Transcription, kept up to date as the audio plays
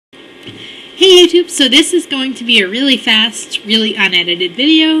Hey YouTube, so this is going to be a really fast, really unedited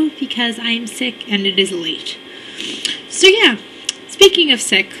video because I'm sick and it is late. So yeah, speaking of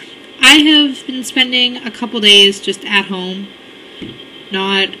sick, I have been spending a couple days just at home,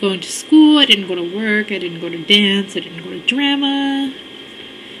 not going to school. I didn't go to work, I didn't go to dance, I didn't go to drama,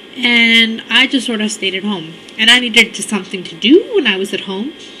 and I just sort of stayed at home. And I needed something to do when I was at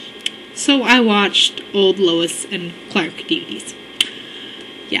home, so I watched old Lois and Clark DVDs.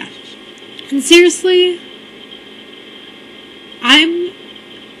 Yeah. And seriously, I'm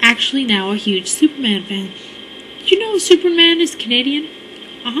actually now a huge Superman fan. Did you know Superman is Canadian?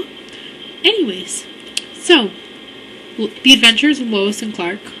 Anyways, so, The Adventures of Lois and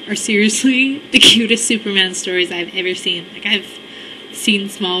Clark are seriously the cutest Superman stories I've ever seen. Like, I've seen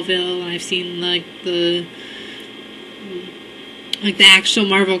Smallville, and I've seen, the actual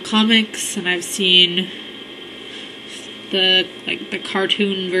Marvel comics, and I've seen the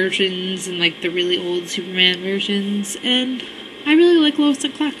cartoon versions and the really old Superman versions, and I really like Lois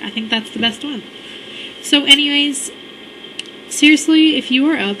and Clark. I think that's the best one. So anyways, seriously, if you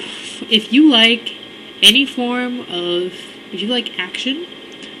are up, if you like any form of, if you like action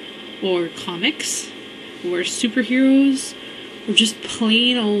or comics or superheroes or just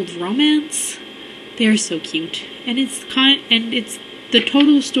plain old romance, they're so cute. And it's the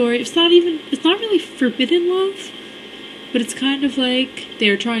total story. It's not really forbidden love, but it's kind of like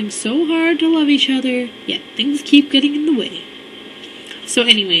they're trying so hard to love each other, yet things keep getting in the way. So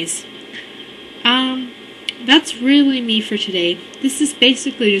anyways, that's really me for today. This is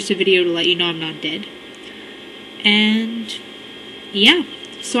basically just a video to let you know I'm not dead. And yeah,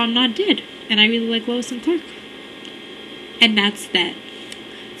 so I'm not dead. And I really like Lois and Clark. And that's that.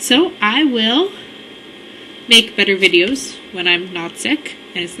 So I will make better videos when I'm not sick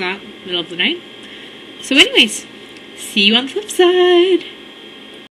and it's not middle of the night. So anyways, see you on the flip side.